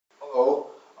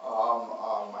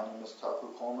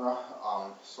Komra.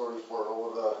 Sorry for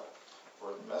all the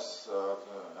mess.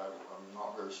 I'm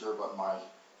not very sure, but my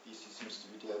PC seems to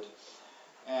be dead.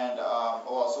 And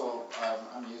also,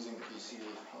 I'm using the PC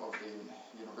of the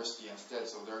university instead,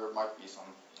 so there might be some.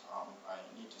 I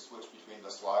need to switch between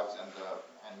the slides and the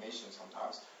animation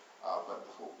sometimes, but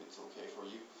I hope it's okay for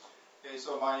you. Okay,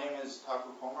 so my name is Taku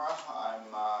Komra. I'm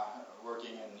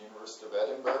working in the University of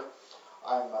Edinburgh.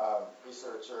 I'm a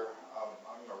researcher.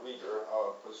 I'm a reader,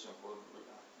 position for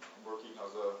working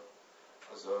as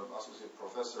an associate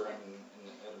professor in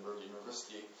Edinburgh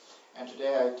University. And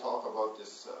today I talk about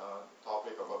this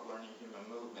topic about learning human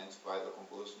movements by the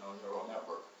convolutional neural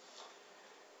network.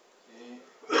 Okay.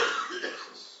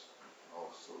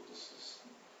 So this is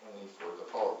only for the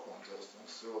PowerPoint, I think.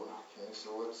 So, okay,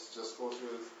 so let's just go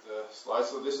through the slides.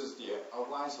 So this is the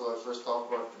outline. So I first talk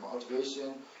about the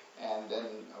motivation, and then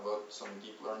about some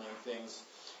deep learning things,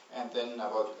 and then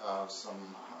about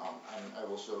and I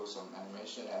will show some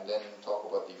animation, and then talk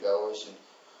about the evaluation.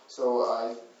 So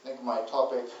I think my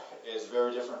topic is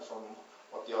very different from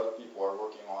what the other people are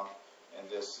working on in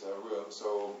this room.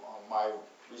 So my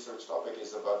research topic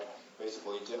is about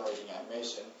basically generating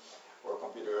animation for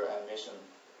computer animation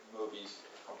movies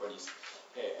companies.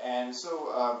 Okay, and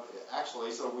so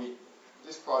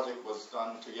this project was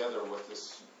done together with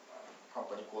this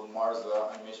company called Mars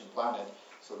Animation Planet.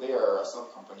 So they are a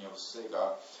sub-company of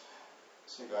Sega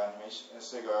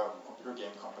computer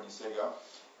game company Sega,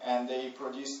 and they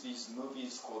produced these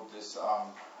movies called this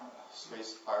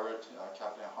Space Pirate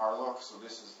Captain Harlock. So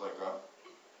this is like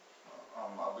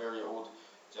a very old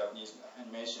Japanese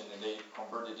animation, and they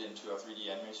converted it into a 3D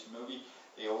animation movie.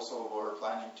 They also were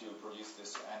planning to produce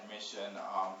this animation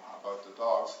about the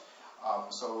dogs,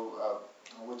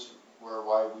 which were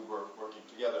why we were working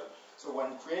together. So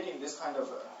when creating this kind of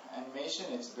animation,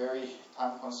 it's very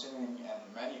time-consuming and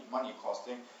money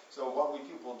costing. So what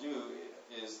people do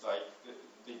is like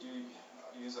they do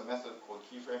use a method called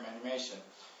keyframe animation.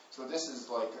 So this is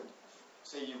like,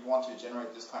 say you want to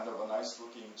generate this kind of a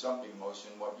nice-looking jumping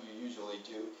motion. What you usually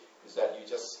do is that you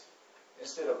just,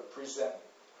 instead of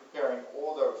preparing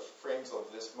all the frames of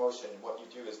this motion, what you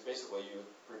do is basically you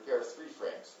prepare 3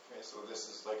 frames. Okay, so this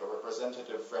is like a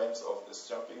representative frames of this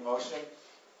jumping motion.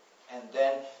 And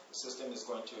then the system is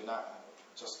going to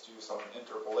just do some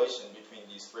interpolation between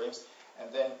these frames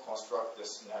and then construct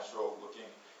this natural-looking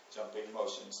jumping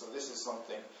motion. So this is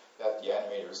something that the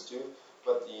animators do.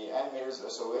 But the animators,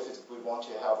 so if we want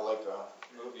to have like a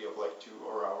movie of like 2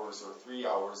 hours or 3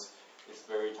 hours, it's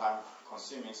very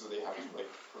time-consuming. So they have to like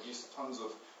produce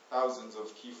thousands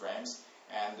of keyframes.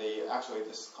 And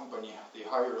this company, they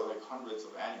hire like hundreds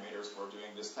of animators for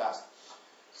doing this task.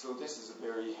 So this is a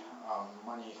very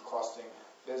money-costing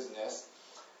business,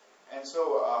 and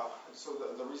so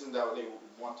the reason that we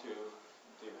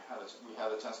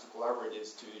had a chance to collaborate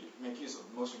is to make use of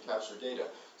motion capture data.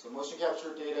 So motion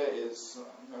capture is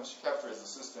a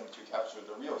system to capture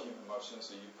the real human motion.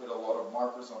 So you put a lot of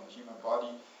markers on the human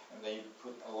body, and then you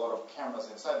put a lot of cameras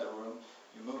inside the room.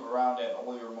 You move around, and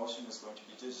all your motion is going to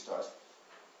be digitized.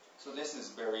 So this is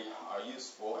very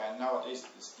useful, and nowadays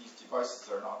these devices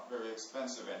are not very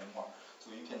expensive anymore.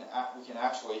 So we can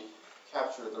actually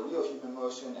capture the real human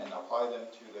motion and apply them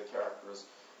to the characters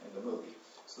in the movie.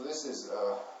 So this is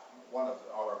one of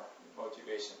our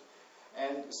motivation.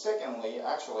 And secondly,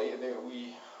 actually,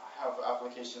 we have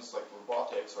applications like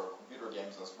robotics or computer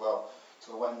games as well.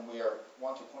 So when we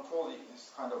want to control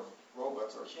these kind of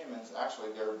robots or humans,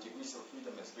 actually their degrees of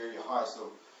freedom is very high.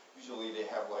 So usually they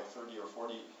have like 30 or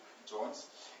 40 joints,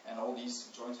 and all these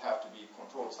joints have to be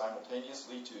controlled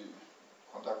simultaneously to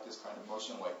conduct this kind of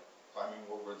motion, like climbing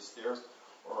over the stairs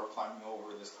or climbing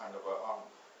over this kind of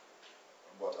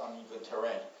uneven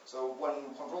terrain. So when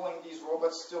controlling these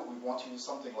robots, still we want to use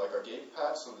something like a gate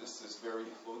pad. So this is very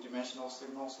low-dimensional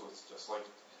signal. So it's just like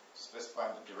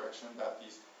specifying the direction that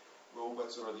these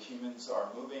robots or the humans are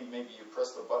moving. Maybe you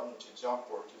press the button to jump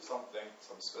or do something,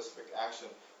 some specific action,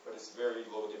 but it's very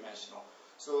low-dimensional.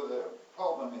 So the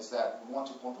problem is that we want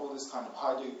to control this kind of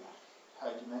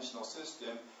high-dimensional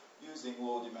system using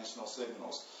low-dimensional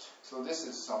signals. So this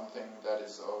is something that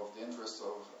is of the interest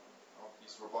of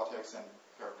these robotics and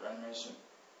character animation.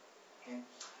 Okay.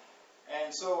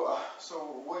 And so,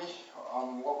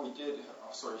 what we did,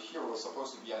 here was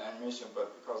supposed to be an animation,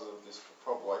 but because of this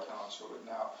trouble, I cannot show it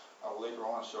now. I will later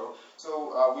on show.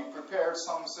 So we prepared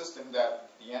some system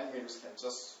that the animators can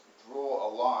just draw a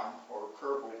line or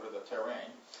curve over the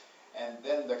terrain, and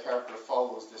then the character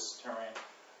follows this terrain,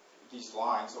 these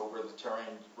lines over the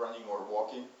terrain, running or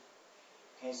walking.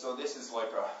 Okay, so this is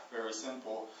like a very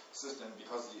simple system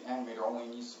because the animator only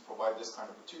needs to provide this kind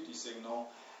of a 2D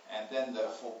signal, and then the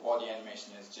full body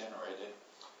animation is generated.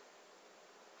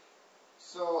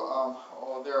 So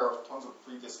there are tons of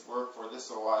previous work for this.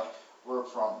 So I work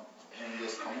in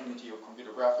this community of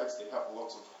computer graphics. They have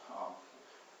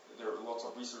there are lots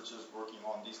of researchers working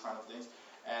on these kind of things,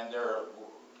 and there are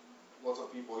lots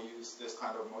of people use this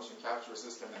kind of motion capture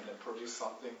system and then produce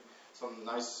some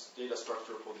nice data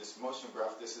structure for this motion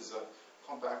graph. This is a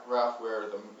compact graph where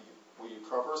you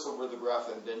traverse over the graph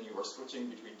and then you are switching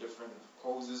between different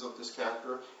poses of this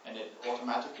character, and it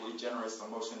automatically generates the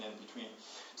motion in between.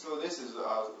 So this is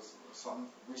some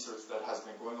research that has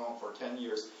been going on for 10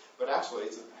 years, but actually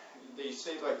they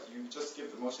say like you just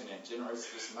give the motion and it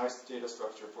generates this nice data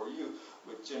structure for you,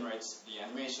 which generates the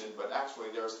animation, but actually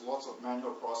there's lots of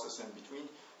manual process in between.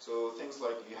 So things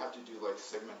like you have to do like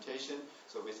segmentation.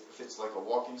 So if it's like a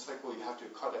walking cycle, you have to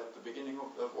cut at the beginning of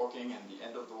the walking and the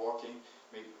end of the walking.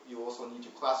 Maybe you also need to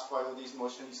classify all these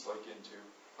motions like into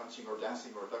punching or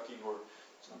dancing or ducking or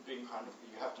something kind of,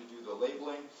 you have to do the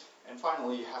labeling. And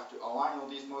finally, you have to align all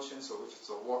these motions. So if it's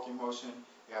a walking motion,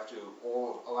 you have to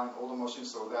align all the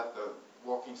motions so that the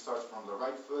walking starts from the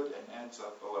right foot and ends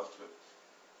at the left foot.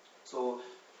 So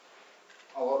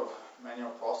a lot of manual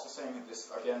processing. This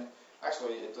again,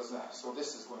 actually it doesn't. So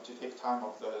this is going to take time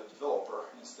of the developer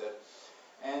instead.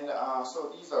 And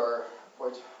so these are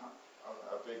quite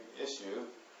a big issue.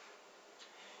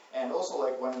 And also,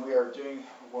 like when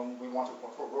we want to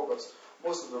control robots,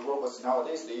 most of the robots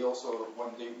nowadays, they also, when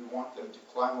we want them to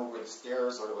climb over the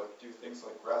stairs or like do things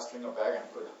like grasping a bag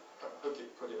and put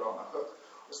it on a hook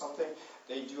or something,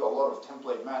 they do a lot of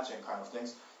template matching kind of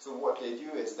things. So what they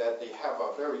do is that they have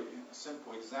a very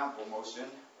simple example motion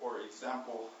or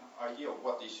example idea of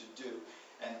what they should do,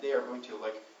 and they are going to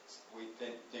like,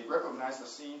 they recognize the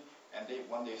scene, and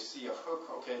when they see a hook,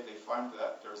 okay, they find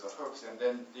that there's a hook, and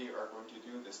then they are going to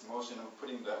do this motion of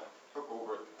putting the hook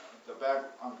over the bag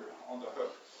on the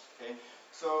hook. Okay,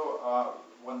 so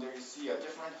when they see a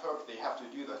different hook, they have to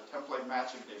do the template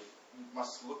matching. They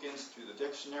must look into the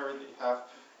dictionary they have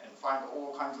and find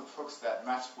all kinds of hooks that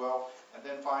match well, and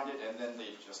then find it, and then they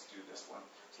just do this one.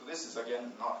 So this is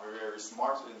again not very, very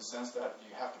smart in the sense that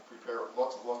you have to prepare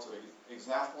lots of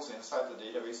examples inside the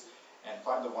database and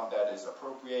find the one that is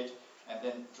appropriate, and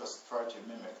then just try to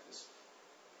mimic this.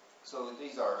 So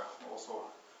these are also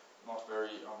not very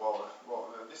well.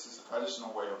 This is a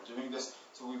traditional way of doing this.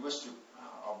 So we wish to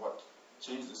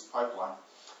change this pipeline.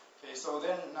 Okay, so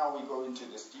then now we go into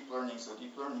this deep learning. So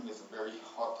deep learning is a very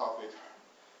hot topic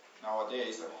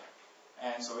nowadays,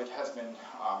 and so it has been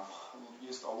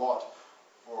used a lot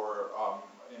for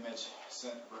image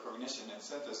recognition and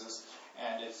synthesis,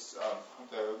 and it's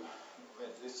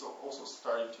also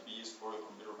starting to be used for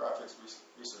computer graphics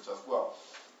research as well.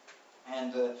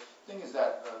 And the thing is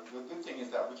that the good thing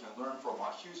is that we can learn from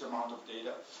a huge amount of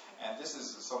data, and this is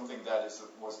something that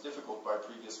was difficult by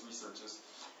previous researchers.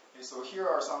 Okay, so here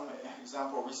are some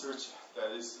example research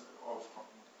that is of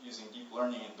using deep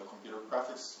learning in the Computer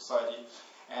Graphics Society.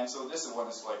 And so this one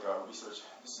is like a research.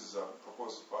 This is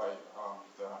proposed by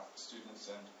the students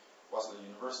in Waseda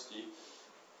University.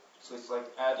 So it's like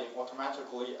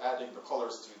automatically adding the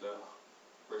colors to the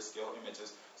grayscale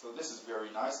images. So this is very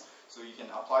nice. So you can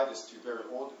apply this to very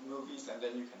old movies, and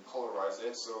then you can colorize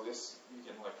it. So this, you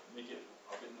can like make it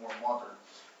a bit more modern.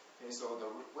 Okay, so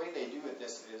the way they do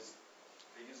this is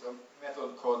they use a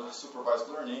method called supervised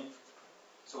learning.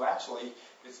 So actually,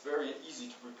 it's very easy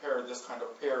to prepare this kind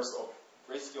of pairs of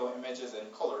grayscale images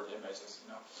and colored images,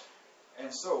 you know.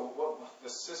 And so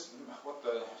what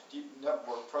the deep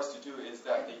network tries to do is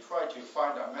that they try to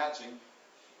find a matching,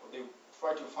 or they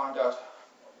try to find out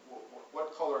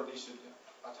what color they should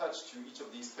attach to each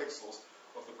of these pixels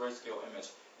of the grayscale image.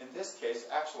 In this case,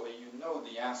 actually, you know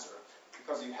the answer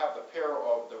because you have the pair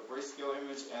of the grayscale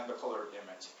image and the colored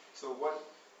image. So what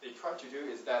they try to do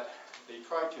is that they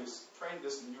try to train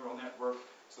this neural network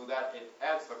so that it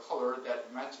adds the color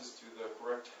that matches to the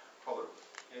correct color.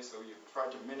 Okay, so you try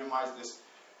to minimize this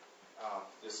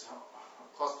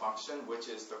cost function, which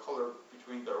is the color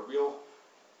between the real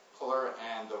color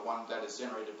and the one that is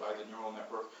generated by the neural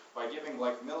network. By giving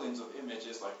like millions of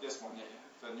images like this one,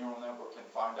 the neural network can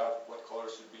find out what color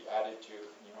should be added to,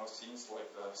 you know, scenes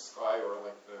like the sky or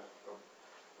like the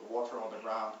water on the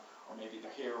ground, or maybe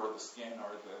the hair or the skin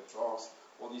or the dogs.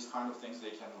 All these kind of things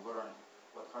they can learn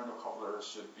what kind of color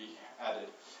should be added.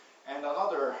 And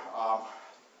another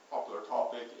popular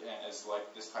topic is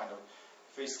like this kind of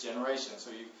face generation.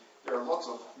 So there are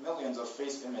millions of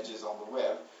face images on the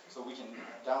web. So we can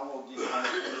download these kind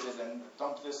of images and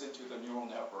dump this into the neural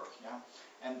network. Yeah?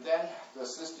 And then the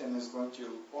system is going to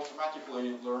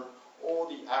automatically learn all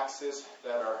the axes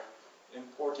that are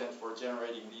important for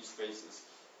generating these faces.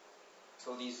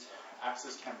 So these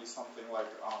axes can be something like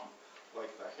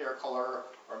the hair color,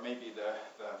 or maybe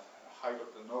the height of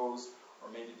the nose, or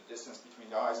maybe the distance between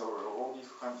the eyes, or all these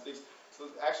kind of things. So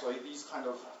actually, these kind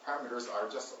of parameters are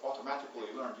just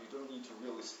automatically learned. You don't need to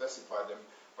really specify them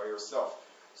by yourself.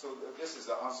 So this is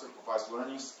an unsupervised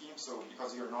learning scheme. So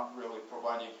because you're not really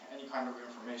providing any kind of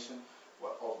information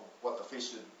of what the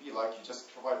face should be like, you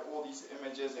just provide all these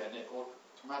images, and it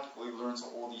automatically learns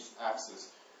all these axes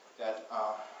that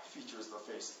features the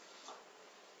face.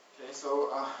 Okay, so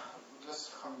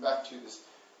just coming back to this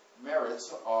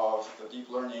merits of the deep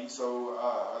learning. So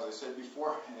as I said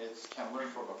before, it can learn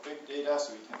from a big data,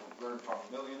 so you can learn from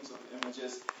millions of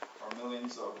images or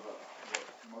millions of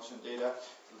motion data.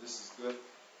 So this is good.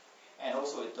 And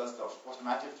also it does the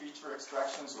automatic feature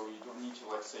extraction, so you don't need to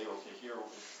like say, okay, here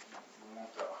we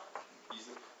want the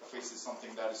face is something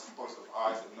that is composed of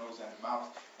eyes and nose and mouth,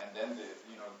 and then the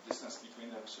distance between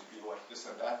them should be like this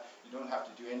and that. You don't have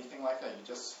to do anything like that. You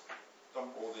just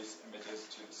dump all these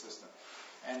images to the system.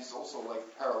 And it's also like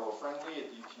parallel friendly.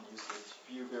 You can use the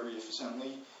GPU very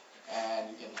efficiently, and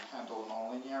you can handle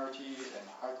nonlinearity and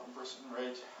high compression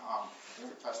rate,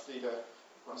 very fast data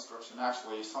construction.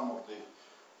 Actually, some of the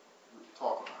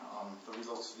the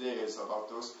results today is about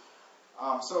those.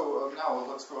 So now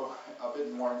let's go a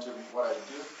bit more into what I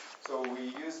do. So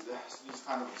we use these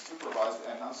kind of supervised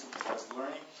and unsupervised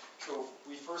learning. So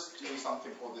we first do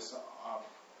something called this,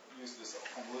 use this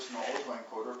convolutional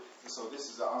autoencoder. So this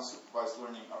is an unsupervised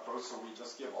learning approach. So we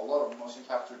just give a lot of motion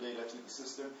capture data to the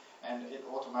system, and it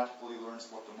automatically learns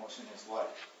what the motion is like.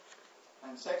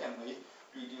 And secondly,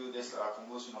 we do this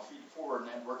convolutional feed-forward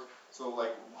network. So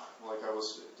like I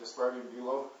was describing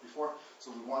before,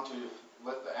 so we want to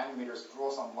let the animators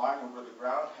draw some line over the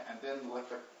ground, and then let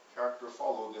the character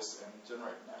follow this and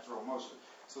generate natural motion.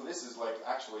 So this is like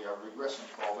actually a regression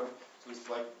problem. So it's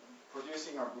like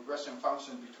producing a regression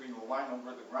function between the line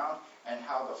over the ground and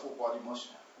how the full body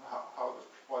motion, how the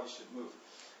body should move.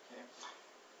 Okay.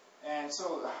 And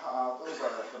so those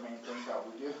are the main things that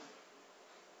we do.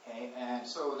 Okay. And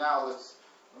so now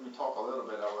let me talk a little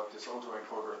bit about this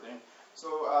autoencoder thing.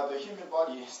 So the human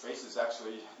body space is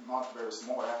actually not very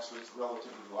small. Actually, it's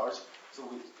relatively large. So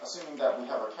assuming that we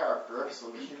have a character, so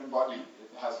the human body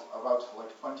has about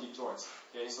like 20 joints.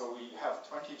 Okay, so we have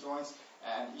 20 joints,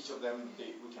 and each of them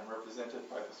we can represent it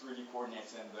by the 3D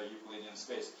coordinates in the Euclidean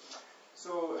space.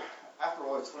 So after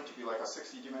all, it's going to be like a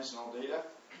 60-dimensional data.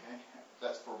 Okay,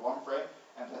 that's for one frame,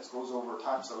 and that goes over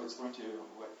time. So it's going to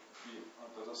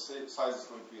the size is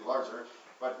going to be larger.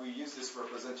 But we use this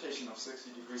representation of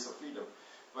 60 degrees of freedom.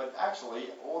 But actually,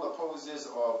 all the poses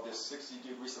of this 60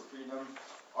 degrees of freedom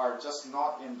are just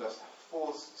not in the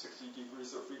full 60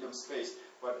 degrees of freedom space.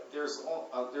 But there's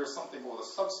something called a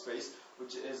subspace,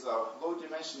 which is a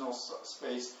low-dimensional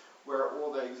space where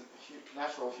all the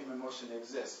natural human motion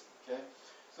exists. Okay,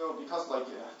 so because like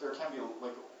there can be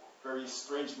like very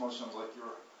strange motions, like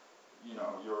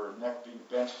your neck being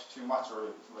bent too much, or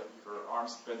like your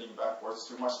arms bending backwards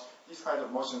too much. These kind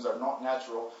of motions are not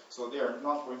natural, so they are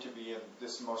not going to be in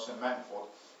this motion manifold,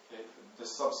 okay, this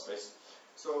subspace.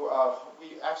 So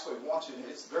we actually want to,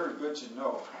 it's very good to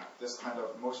know this kind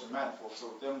of motion manifold,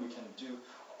 so then we can do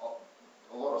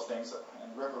a lot of things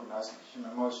and recognize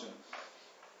human motion.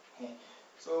 Okay.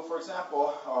 So for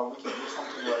example, we can do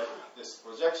something like this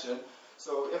projection.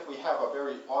 So if we have a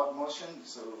very odd motion,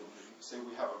 so say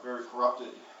we have a very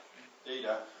corrupted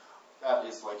data that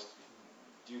is like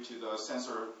due to the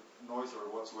sensor noise or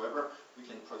whatsoever, we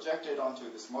can project it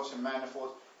onto this motion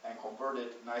manifold and convert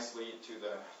it nicely to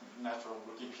the natural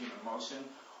looking human motion.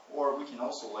 Or we can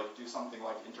also like do something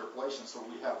like interpolation. So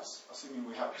we have, assuming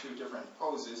we have two different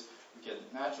poses, we can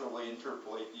naturally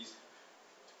interpolate these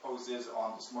poses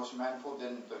on this motion manifold.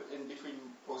 Then the in-between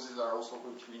poses are also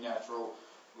going to be natural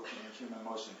looking human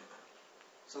motion.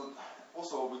 So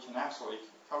also we can actually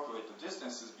calculate the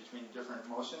distances between different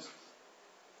motions.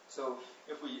 So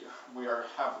if we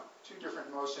have two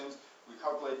different motions, we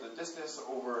calculate the distance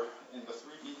over in the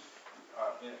 3D,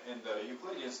 in the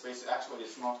Euclidean space. Actually,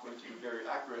 it's not going to be very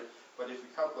accurate, but if we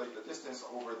calculate the distance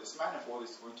over this manifold,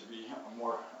 it's going to be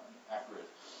more accurate.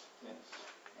 Okay.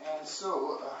 And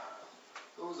so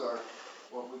those are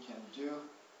what we can do.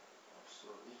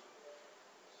 Sorry.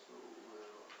 So where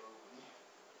are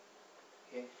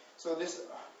we? Okay. So this,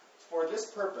 for this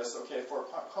purpose, okay, for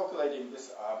calculating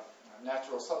this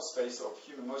natural subspace of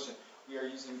human motion, we are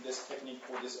using this technique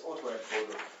for this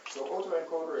autoencoder. So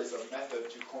autoencoder is a method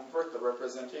to convert the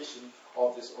representation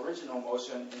of this original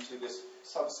motion into this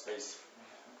subspace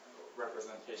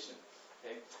representation.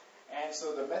 Okay, and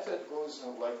so the method goes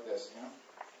like this.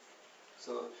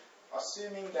 So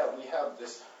assuming that we have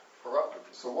this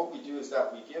corrupt. So what we do is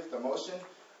that we give the motion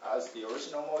as the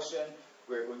original motion.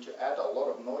 We're going to add a lot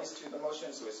of noise to the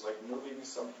motion, so it's like moving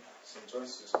some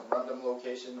joints to some random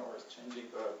location or changing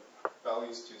the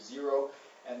values to 0.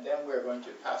 And then we're going to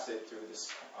pass it through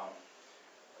this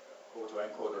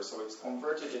autoencoder. So it's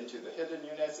converted into the hidden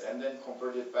units and then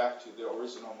converted back to the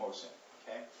original motion.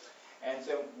 Okay? And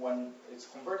then when it's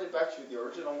converted back to the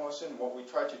original motion, what we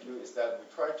try to do is that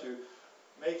we try to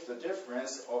make the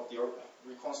difference of the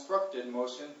reconstructed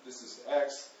motion. This is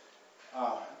x.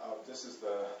 This is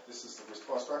the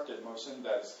reconstructed motion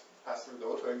that is passed through the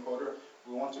autoencoder.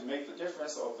 We want to make the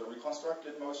difference of the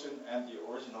reconstructed motion and the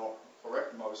original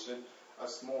correct motion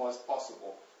as small as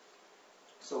possible.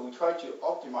 So we try to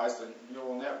optimize the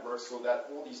neural network so that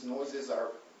all these noises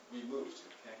are removed.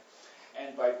 Okay?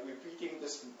 And by repeating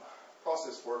this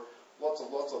process for lots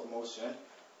of motion,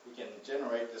 we can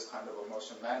generate this kind of a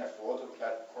motion manifold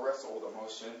that corrects all the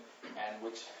motion and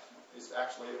which is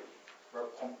actually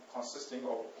consisting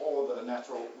of all the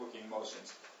natural looking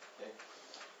motions. Okay?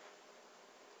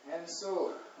 And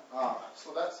so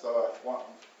that's the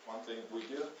one thing we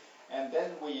do. And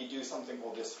then we do something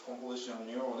called this convolutional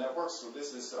neural network. So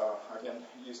this is, again,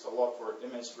 used a lot for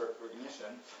image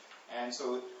recognition. And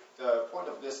so the point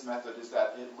of this method is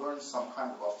that it learns some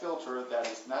kind of a filter that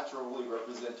is naturally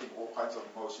representing all kinds of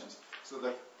motions. So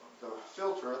the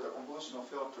filter, the convolutional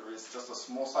filter, is just a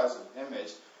small size of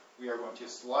image. We are going to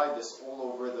slide this all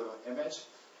over the image,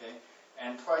 okay,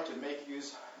 and try to make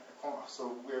use.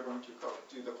 So we are going to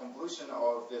do the convolution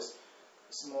of this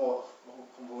small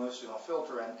convolutional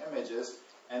filter and images,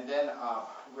 and then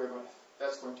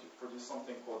that's going to produce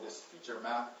something called this feature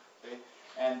map, okay?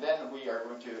 And then we are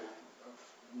going to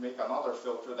make another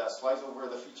filter that slides over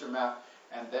the feature map,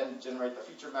 and then generate the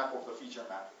feature map of the feature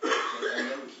map. Okay? And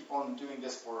then we keep on doing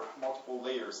this for multiple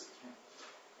layers.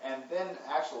 Okay? And then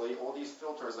actually all these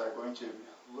filters are going to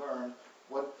learn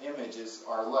what images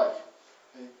are like.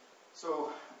 Okay?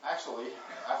 So actually,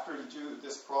 after you do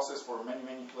this process for many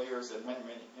layers and many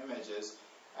images,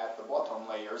 at the bottom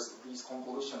layers, these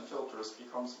convolution filters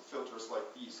becomes filters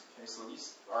like these. Okay, so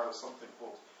these are something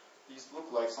called, these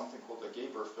look like something called the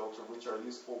Gabor filter, which are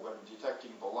useful when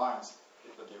detecting the lines,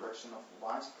 the direction of the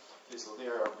lines. Okay, so they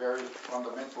are very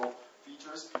fundamental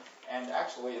features. And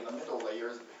actually, in the middle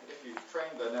layers, if you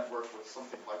train the network with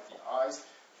something like the eyes,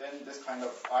 then this kind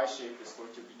of eye shape is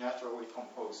going to be naturally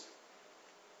composed.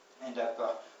 And at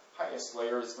the highest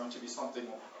layer is going to be something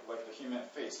like the human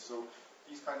face. So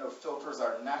these kind of filters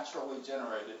are naturally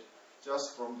generated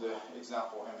just from the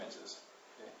example images.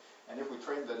 Okay? And if we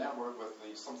train the network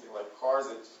with something like cars,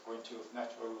 it's going to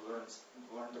naturally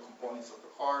learn the components of the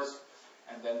cars,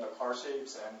 and then the car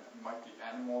shapes, and it might be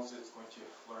animals. It's going to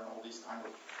learn all these kind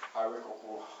of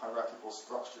hierarchical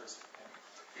structures.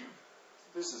 Okay?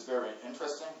 This is very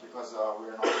interesting because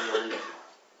we're not really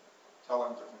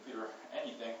telling the computer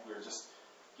anything. We're just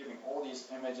giving all these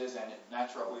images, and it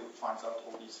naturally finds out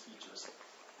all these features.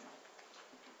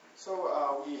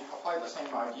 So we apply the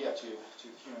same idea to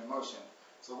human motion.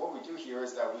 So what we do here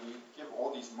is that we give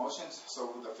all these motions.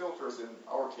 So the filters in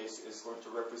our case is going to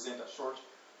represent a short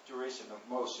duration of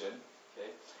motion.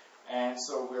 Okay? And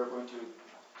so we're going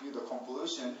to do the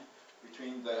convolution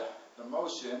between the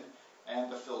motion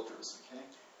and the filters. Okay?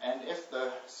 And if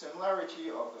the similarity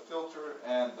of the filter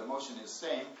and the motion is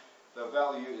same, the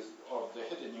value of the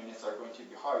hidden units are going to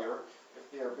be higher.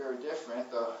 If they are very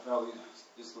different, the value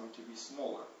is going to be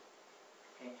smaller.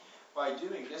 Okay? By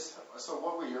doing this, so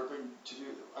what we are going to do,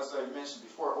 as I mentioned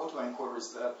before, autoencoder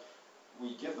is that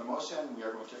we give the motion, we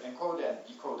are going to encode and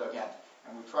decode again.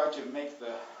 And we try to make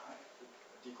the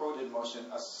decoded motion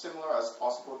as similar as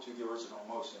possible to the original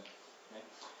motion. Okay?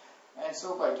 And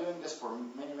so by doing this for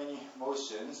many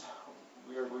motions,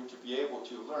 we are going to be able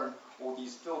to learn all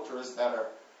these filters that are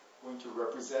going to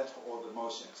represent all the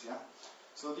motions. Yeah?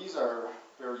 So these are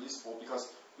very useful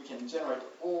because we can generate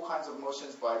all kinds of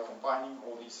motions by combining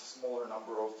all these smaller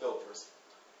number of filters.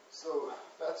 So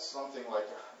that's something like,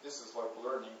 this is like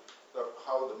learning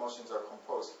how the motions are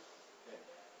composed. Okay.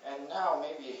 And now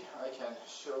maybe I can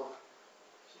show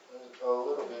a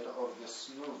little bit of this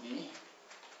movie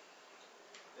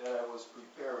that I was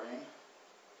preparing.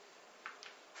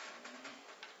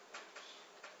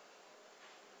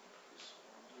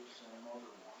 There's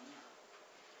another one.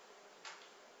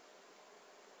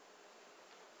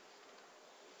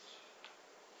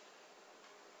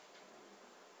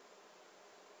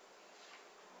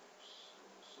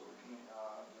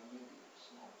 Maybe it's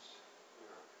not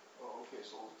there. Oh, okay,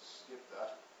 so let's skip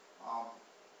that.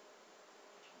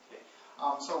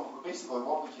 So basically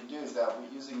what we can do is that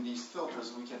using these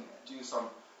filters, we can do some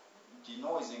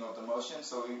denoising of the motion.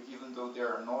 So even though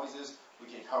there are noises, we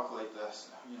can calculate this,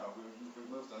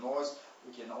 remove the noise.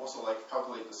 We can also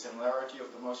calculate the similarity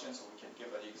of the motion, so we can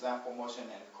give an example motion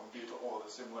and compute all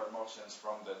the similar motions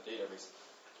from the database.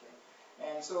 Okay.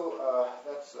 And so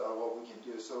that's what we can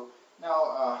do. So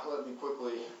now let me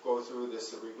quickly go through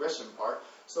this regression part.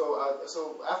 So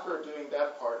after doing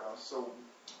that part, so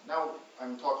now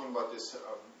I'm talking about this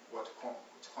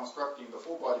constructing the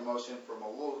full body motion from a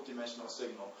low dimensional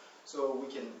signal. So we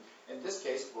can, in this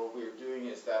case, what we're doing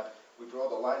is that we draw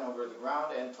the line over the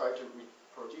ground and try to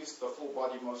produce the full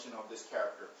body motion of this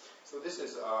character. So this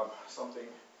is something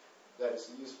that is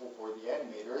useful for the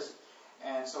animators.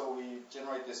 And so we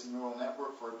generate this neural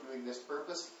network for doing this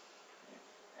purpose.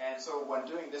 And so when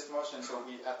doing this motion, so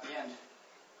we at the end,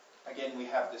 again, we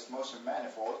have this motion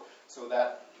manifold, so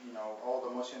that all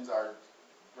the motions are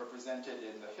represented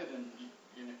in the hidden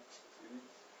unit,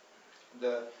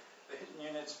 the hidden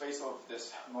unit space of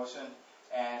this motion.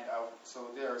 And so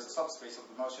there is a subspace of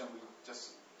the motion. We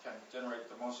just can generate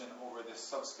the motion over this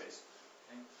subspace.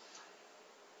 Okay?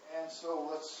 And so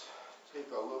let's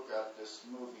take a look at this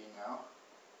movie now.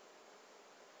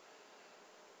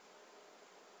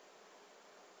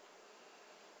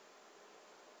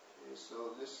 Okay,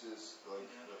 so this is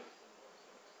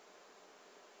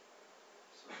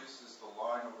this is the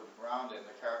line over the ground, and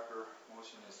the character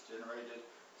motion is generated.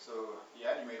 So the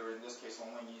animator in this case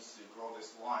only needs to draw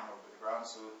this line over the ground.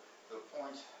 So the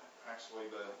point, actually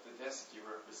the density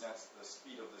represents the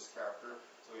speed of this character.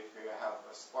 So if you have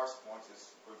a sparse point,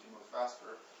 it's going to move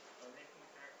faster. By making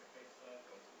the character face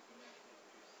sideways, we can actually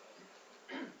reduce size.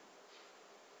 And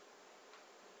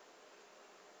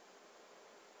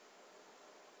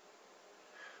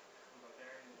by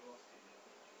varying the velocity, we can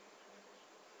introduce transitions.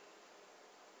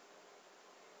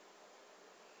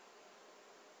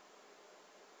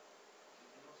 You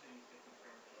can also use different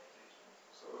characterizations.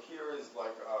 So here is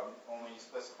only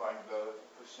specifying the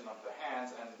position of the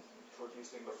hands and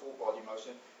producing the full body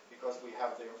motion, because we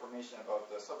have the information about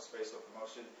the subspace of the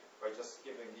motion. By just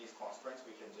giving these constraints,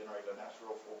 we can generate a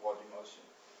natural full body motion.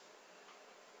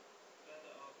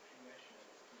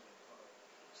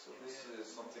 So this is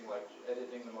something like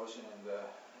editing the motion in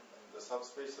the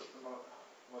subspace of the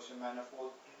motion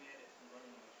manifold.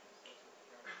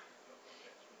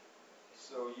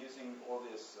 So using all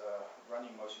this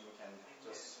running motion, we can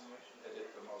just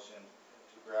edit the motion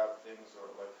to grab things or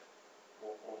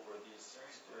walk over these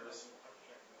stairs.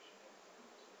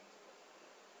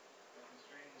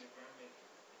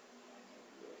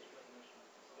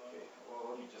 Okay,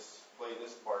 well, let me just play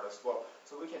this part as well.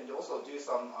 So we can also do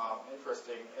some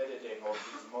interesting editing of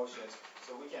these motions.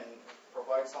 So we can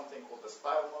provide something called the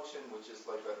style motion, which is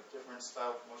like a different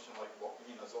style of motion, like walking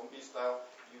in a zombie style.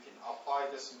 You can apply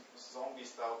this zombie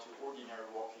style to ordinary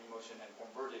walking motion and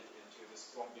convert it into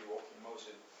this zombie walking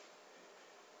motion.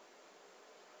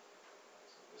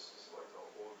 So this is like a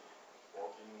old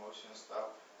walking motion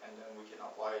style, and then we can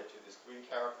apply it to this green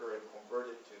character and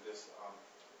convert it to this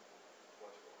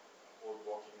old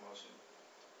walking motion.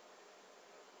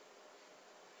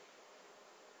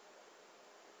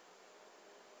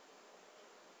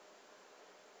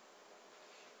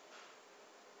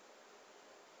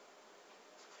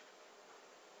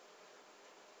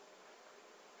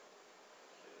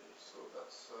 Okay, so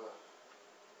that's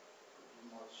pretty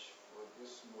much for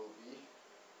this movie.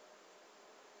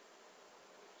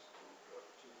 Let's go back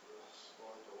to the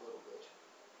slide a little bit.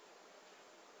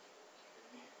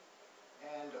 Okay.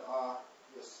 And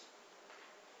yes.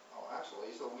 Oh,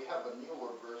 actually, so we have a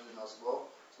newer version as well.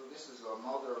 So this is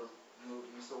another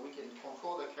movie. So we can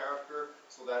control the character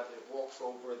so that it walks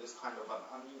over this kind of an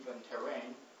uneven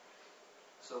terrain.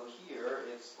 So here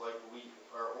it's like we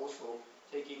are also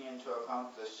taking into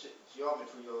account the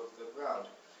geometry of the ground.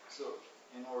 So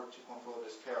in order to control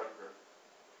this character.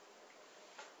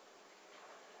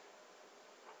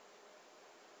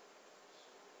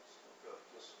 So let's look at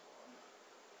this one.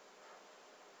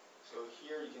 So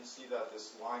here you can see that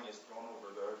this line is drawn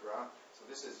over the ground. So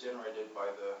this is generated by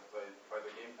the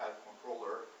gamepad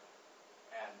controller,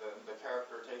 and the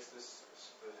character takes the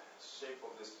shape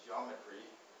of this geometry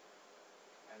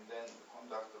and then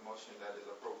conduct the motion that is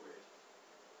appropriate.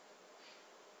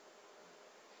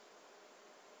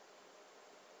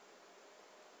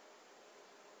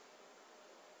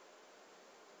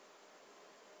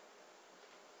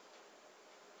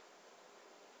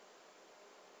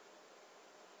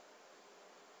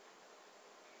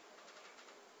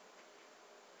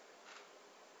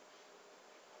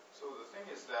 So the thing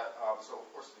is that, so of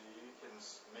course you can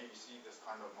maybe see this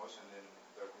kind of motion in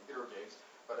the computer games,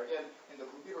 But again, in the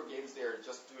computer games, they're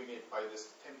just doing it by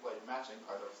this template matching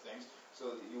kind of things.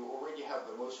 So you already have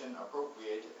the motion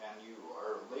appropriate, and you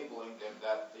are labeling them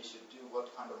that they should do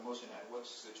what kind of motion at which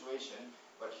situation.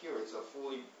 But here it's a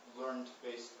fully learned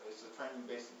based, it's a training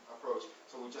based approach.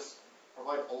 So we just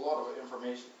provide a lot of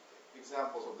information,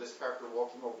 examples of this character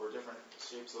walking over different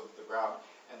shapes of the ground,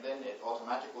 and then it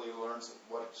automatically learns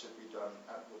what should be done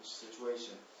at which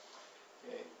situation.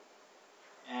 Okay,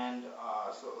 and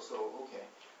okay.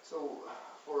 So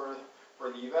for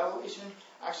the evaluation,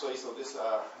 actually, so this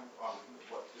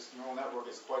this neural network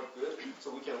is quite good.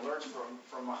 So we can learn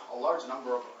from a large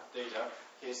number of data.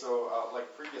 Okay, so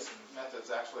like previous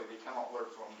methods, actually they cannot learn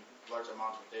from large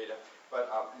amount of data. But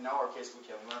in our case, we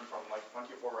can learn from like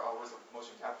 24 hours of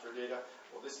motion capture data.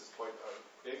 Well, this is quite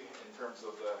big in terms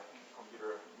of the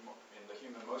computer in the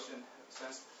human motion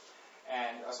sense.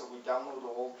 And so we download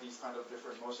all these kind of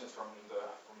different motions from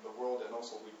the world, and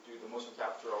also we do the motion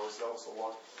capture ourselves a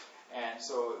lot. And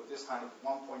so this kind of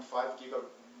 1.5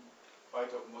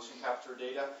 gigabyte of motion capture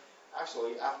data,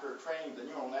 actually after training the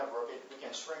neural network, we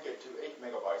can shrink it to 8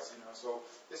 megabytes. So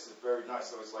this is very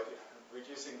nice. So it's like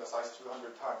reducing the size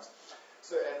 200 times.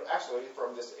 So, and actually,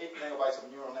 from this 8 megabytes of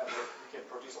neural network, we can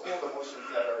produce all the motions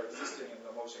that are existing in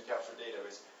the motion capture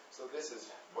database. So this is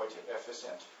quite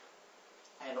efficient.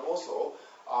 And also,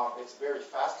 it's very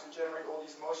fast to generate all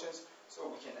these motions. So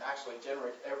we can actually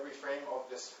generate every frame of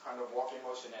this kind of walking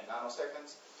motion in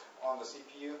nanoseconds on the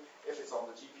CPU. If it's on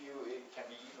the GPU, it can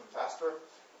be even faster.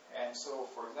 And so,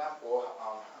 for example,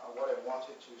 what I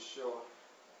wanted to show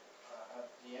at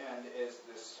the end is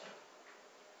this.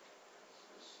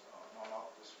 No,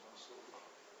 not this one.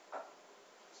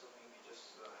 So maybe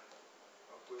just a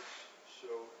quick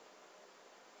show.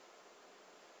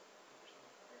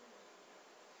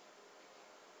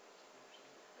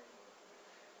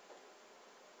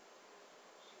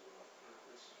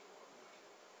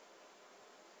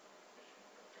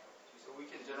 So we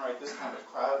can generate this kind of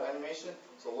crowd animation.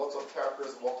 So lots of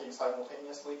characters walking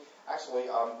simultaneously. Actually,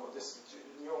 this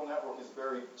neural network is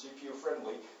very GPU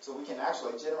friendly. So we can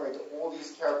actually generate all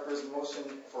these characters' motion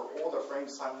for all the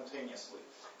frames simultaneously.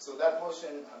 So that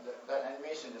motion, that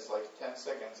animation is like 10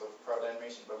 seconds of crowd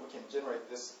animation, but we can generate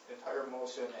this entire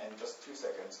motion in just 2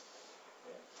 seconds.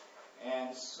 Okay.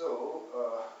 And so,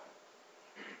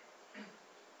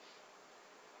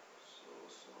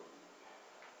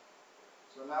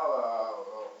 so now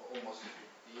almost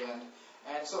the end.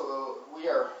 And so we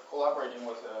are collaborating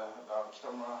with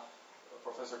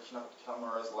Professor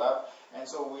Kitamura's lab. And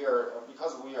so we are,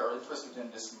 because we are interested in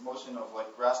this motion of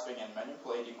like grasping and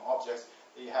manipulating objects,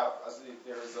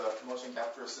 there's a motion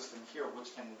capture system here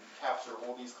which can capture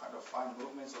all these kind of fine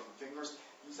movements of the fingers.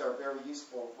 These are very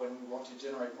useful when we want to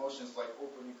generate motions like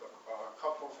opening a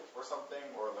cup or something,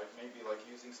 or like maybe like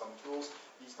using some tools.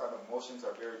 These kind of motions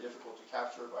are very difficult to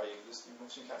capture by existing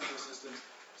motion capture systems.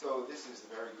 So this is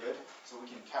very good. So we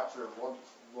can capture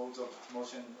loads of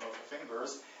motion of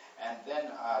fingers, and then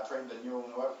train the neural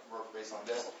network based on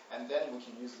this. And then we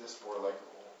can use this for like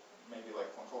maybe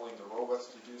like controlling the robots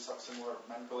to do some similar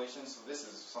manipulations. So this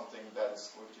is something that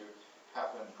is going to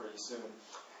happen pretty soon.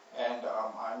 And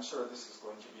I'm sure this is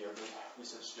going to be a good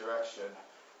research direction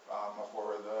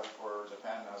for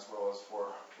Japan as well as for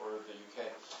the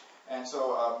UK. And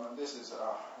so this is,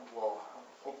 well,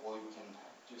 hopefully we can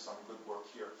do some good work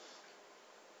here.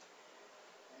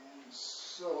 And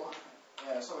so,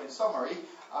 so in summary,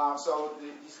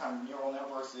 these kind of neural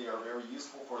networks, they are very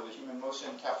useful for the human motion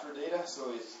capture data. So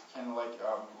it can like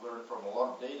learn from a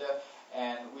lot of data.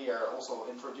 And we are also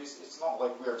it's not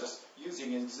like we are just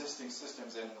using existing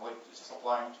systems and like just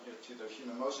applying to the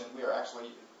human motion. We are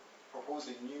actually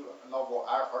proposing new novel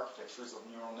architectures of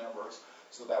neural networks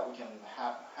so that we can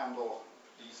handle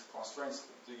these constraints,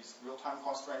 these real-time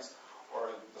constraints, or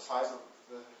the size of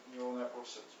the neural network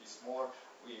should be smaller.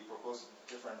 We propose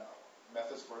different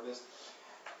methods for this.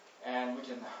 And we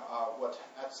can,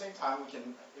 at the same time, we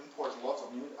can import lots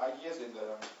of new ideas in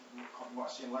the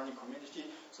machine learning community.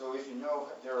 So if you know,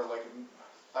 there are like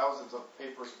thousands of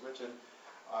papers written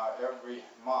every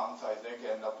month, I think,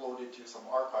 and uploaded to some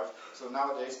archive. So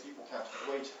nowadays, people can't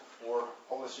wait for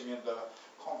publishing in the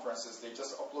conferences. They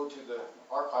just upload to the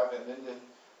archive, and then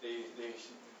they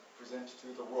present to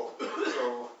the world.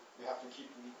 So we have to keep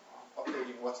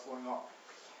updating what's going on.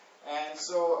 And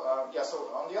so, so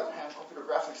on the other hand, computer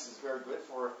graphics is very good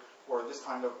for this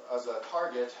kind of, as a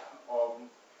target of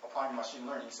applying machine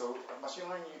learning. So machine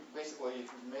learning, basically,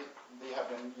 they have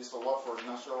been used a lot for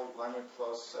natural language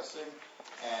processing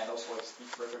and also like speech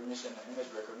recognition and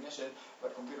image recognition.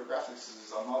 But computer graphics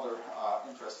is another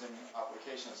interesting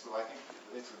application. So I think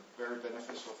it's very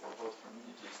beneficial for both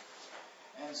communities.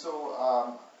 And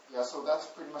so, yeah, so that's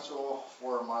pretty much all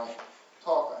for my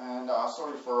talk. And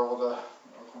sorry for all the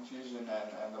confusion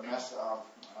and the mess,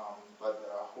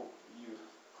 but I hope you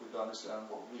could understand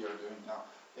what we are doing now.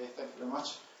 Okay, thank you very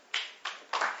much.